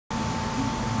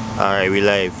Alright, we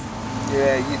live.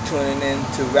 Yeah, you tuning in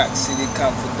to Rock City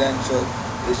Confidential.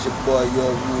 It's your boy,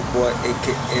 your rude boy,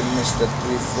 aka Mr.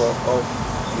 340.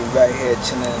 You right here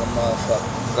chilling in the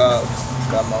motherfucking golf.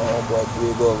 Got my homeboy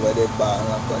Big over there balling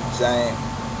like a giant.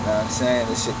 You know what I'm saying?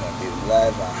 This shit gonna be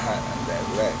live and hot and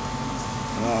direct.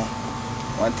 You know?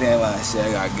 One thing when I say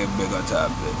I gotta get bigger to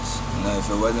our bitch. You know, if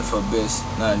it wasn't for bitch,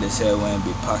 none of this here wouldn't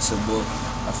be possible.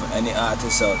 And for any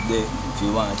artists out there, if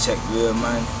you wanna check real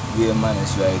man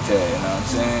is right there, you know what I'm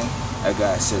saying? I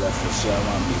gotta say that for sure. I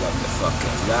wanna big up the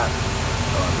fucking rap.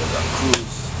 I wanna big up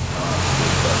Cruz. I wanna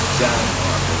big up John. I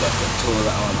wanna big up the Tola.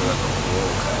 I wanna big up the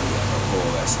whole Caribbean, the whole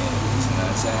West Indies, you know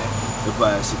what I'm saying? The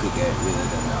probably she could get rid of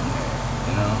them down there,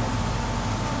 you know?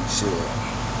 Shit.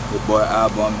 The boy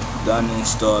album done in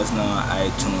stores now on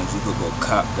iTunes. You could go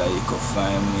cop that. You could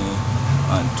find me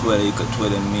on Twitter. You could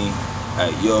Twitter me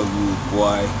at your rude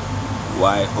boy,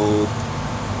 YORUDEBWOI.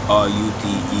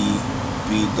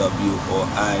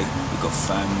 You could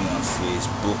find me on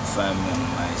Facebook, find me on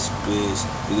MySpace.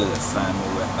 You gotta find me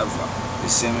wherever. You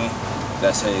see me?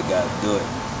 That's how you gotta do it.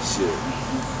 Shit.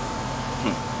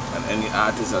 And any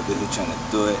artist out there who trying to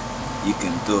do it, you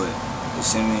can do it. You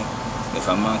see me? If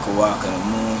a man could walk on the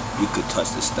moon, you could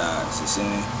touch the stars. You see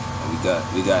me? And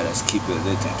we got let's keep it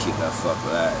lit and keep that fuck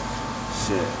alive.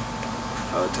 Shit.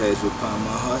 I would tell you, it's part of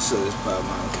my hustle. It's part of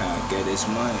my kind of get this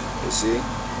money. You see?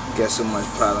 Get so much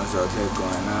problems out here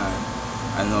going on,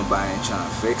 and nobody ain't trying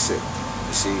to fix it.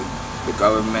 You see? The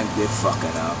government, they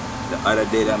fucking up. The other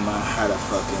day, that man had a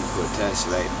fucking protest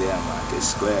right there, Market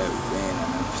Square, rain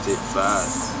and them shit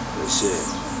fast. The shit.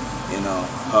 You know,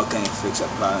 how can you fix a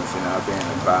problem if you're not being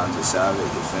a problem to solve it,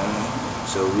 you feel me?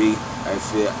 So I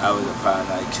feel I was a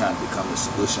problem, I can't become a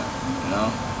solution, you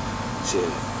know? Shit,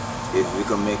 if we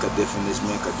can make a difference, let's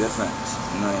make a difference.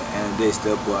 You know, and they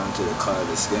still boil into the color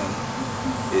of the skin.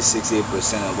 It's 68%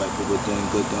 of white people doing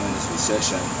good during this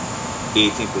recession.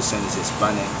 18% is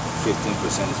Hispanic,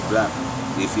 15% is black.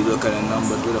 If you look at the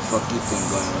numbers, what the fuck you think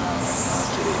going around right now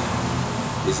today?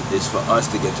 It's for us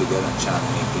to get together and try to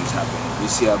make things happen. If we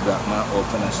see a black man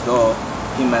open a store,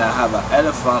 he might not have an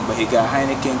elephant, but he got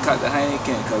Heineken, cut the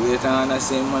Heineken, because later on that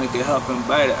same money can help him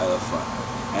buy the elephant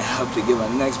and help to give a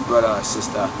next brother or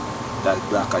sister that's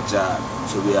black a job,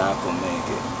 so we all can make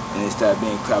it. And instead of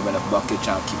being crab in a bucket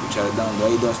trying to keep each other down, but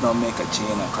he does not make a chain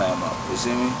and climb up, you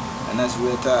see me? And that's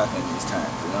real talk in these times,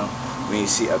 you know? When you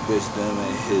see a bitch doing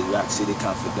his Rock City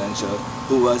Confidential,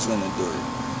 who was gonna do it?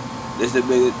 This the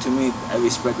biggest, to me, I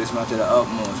respect this man to the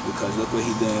utmost, because look what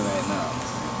he doing right now.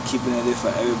 Keeping it there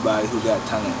for everybody who got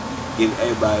talent. Give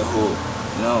everybody hope.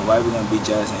 You know, why we gonna be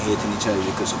jealous and hating each other? We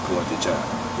can support each other.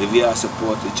 If we all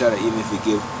support each other, even if we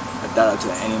give $1 to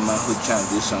any man who trying to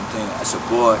do something, I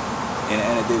support. In the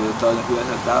end of the day, with 1,000 people,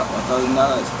 that's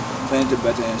 $1,000 for him to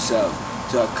better himself,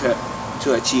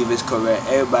 to achieve his career.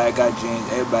 Everybody got dreams,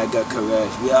 everybody got careers.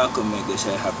 We all can make this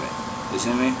shit happen. You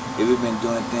see me? If we've been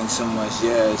doing things so much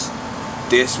years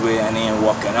this way and ain't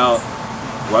working out,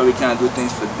 why we can't do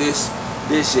things for this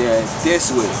year,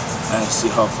 this way, and see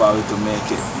how far we can make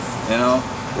it? You know?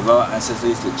 If our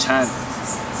ancestors used to chant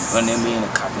when they be in the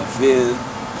cotton field,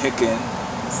 picking,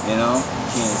 you know,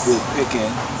 in the field picking,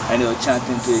 and they were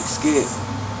chanting to escape,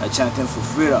 chanting for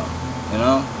freedom, you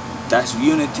know? That's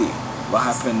unity. What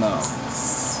happened now?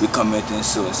 We committing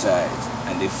suicide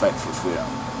and they fight for freedom,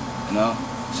 you know?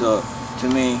 So, to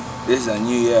me, this is a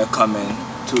new year coming,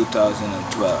 2012,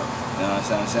 you know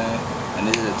what I'm saying? And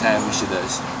this is the time we should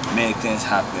just make things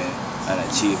happen and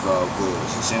achieve our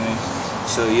goals, you see me?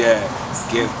 So yeah,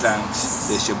 give thanks.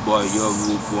 This your boy, your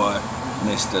rude boy,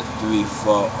 Mr.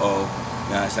 340,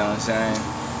 you know what I'm saying?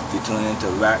 You tune into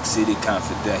Rock City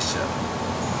Confidential.